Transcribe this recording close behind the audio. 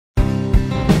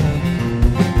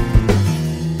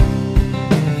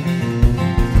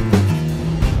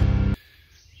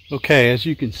Okay, as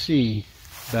you can see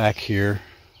back here,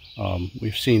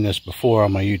 we've seen this before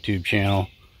on my YouTube channel.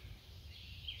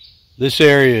 This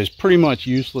area is pretty much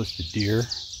useless to deer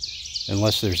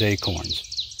unless there's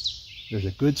acorns. There's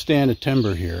a good stand of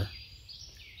timber here,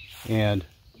 and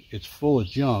it's full of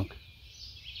junk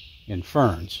and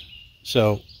ferns.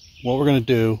 So what we're going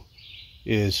to do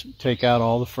is take out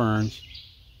all the ferns,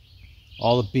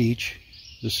 all the beech.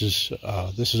 This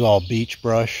is all beech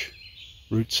brush,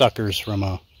 root suckers from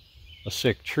a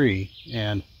sick tree,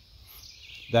 and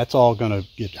that's all going to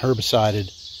get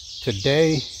herbicided.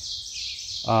 Today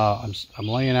I'm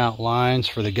laying out lines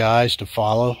for the guys to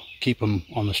follow, keep them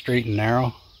on the straight and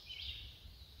narrow.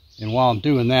 And while I'm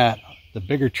doing that, the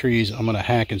bigger trees I'm going to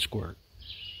hack and squirt.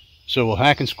 So we'll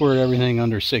hack and squirt everything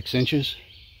under 6 inches,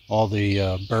 all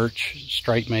the birch,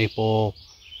 striped maple,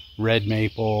 red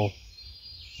maple,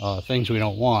 things we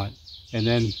don't want, and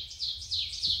then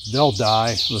they'll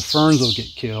die. The ferns will get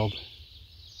killed,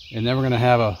 and then we're going to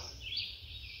have a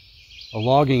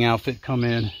logging outfit come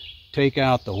in, take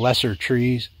out the lesser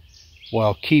trees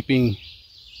while keeping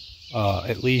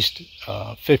at least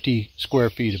 50 square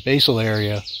feet of basal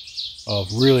area of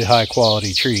really high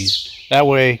quality trees. That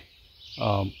way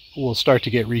we'll start to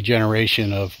get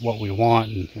regeneration of what we want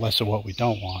and less of what we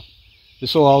don't want.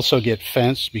 This will also get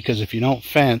fenced, because if you don't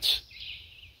fence,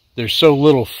 there's so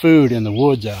little food in the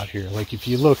woods out here. Like if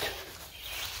you look,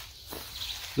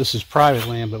 this is private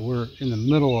land, but we're in the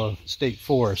middle of state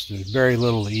forest. There's very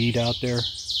little to eat out there.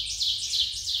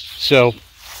 So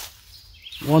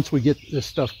once we get this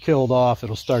stuff killed off,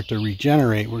 it'll start to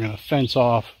regenerate. We're going to fence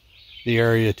off the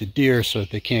area to deer so that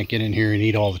they can't get in here and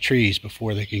eat all the trees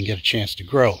before they can get a chance to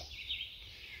grow.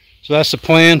 So that's the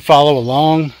plan. Follow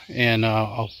along, and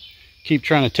I'll keep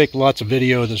trying to take lots of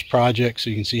video of this project so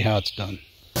you can see how it's done.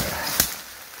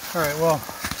 All right, well,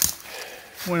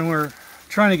 when we're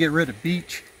trying to get rid of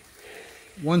beech,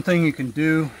 one thing you can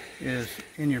do is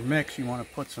in your mix you want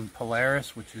to put some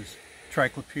Polaris, which is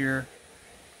triclopyr,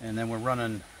 and then we're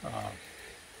running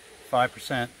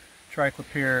 5%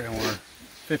 triclopyr and we're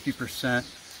 50%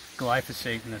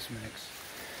 glyphosate in this mix.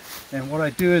 And what I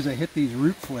do is I hit these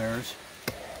root flares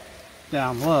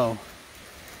down low,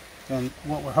 and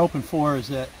what we're hoping for is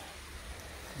that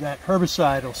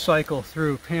herbicide will cycle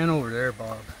through. Pan over there,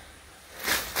 Bob.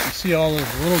 You see all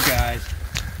those little guys?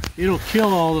 It'll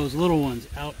kill all those little ones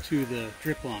out to the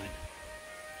drip line.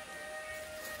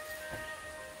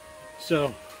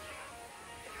 So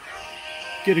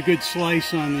get a good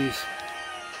slice on these.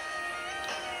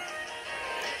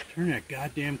 Turn that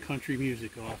goddamn country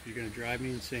music off. You're going to drive me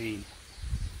insane.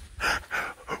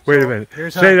 Wait a minute.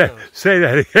 Say that. Say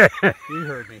that again. You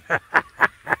heard me.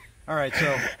 All right,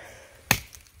 so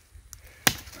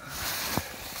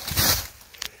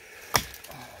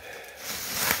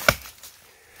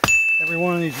every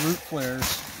one of these root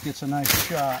flares gets a nice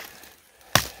shot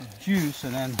of juice,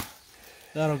 and then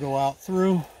that'll go out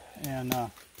through and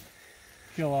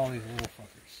kill all these little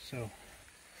fuckers. So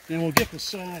then we'll get the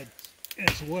side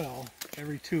as well,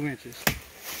 every 2 inches.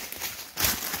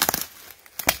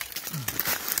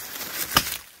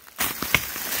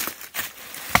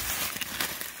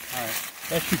 Alright,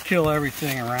 that should kill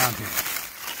everything around here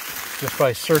just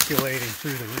by circulating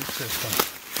through the root system.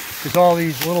 Because all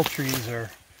these little trees are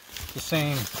the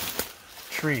same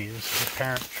tree. This is the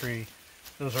parent tree.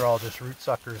 Those are all just root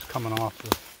suckers coming off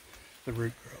the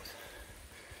root growth.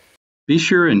 Be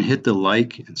sure and hit the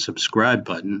like and subscribe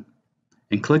button,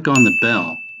 and click on the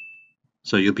bell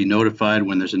so you'll be notified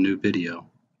when there's a new video.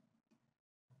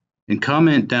 And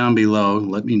comment down below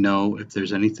and let me know if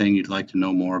there's anything you'd like to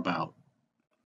know more about.